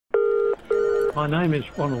My name is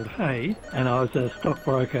Ronald and I was a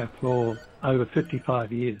stockbroker for over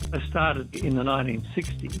 55 years. I started in the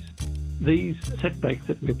 1960s. These setbacks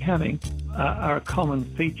that we're having are a common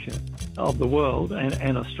feature of the world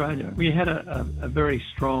and Australia. We had a very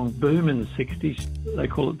strong boom in the 60s. They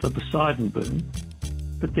call it the Poseidon boom.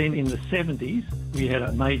 But then in the 70s, we had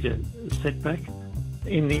a major setback.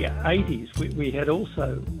 In the 80s, we had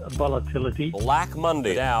also a volatility. Black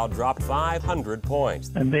Monday, Dow dropped 500 points.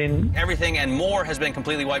 And then everything and more has been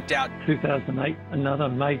completely wiped out. 2008, another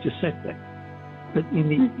major setback. But in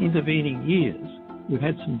the intervening years, we've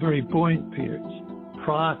had some very buoyant periods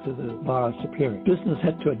prior to the virus appearing. Business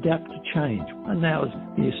had to adapt to change. And now as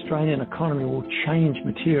the Australian economy will change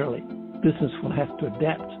materially, business will have to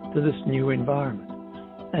adapt to this new environment.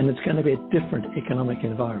 And it's going to be a different economic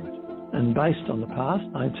environment. And based on the past,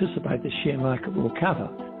 I anticipate the share market will recover,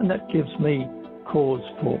 and that gives me cause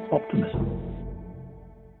for optimism.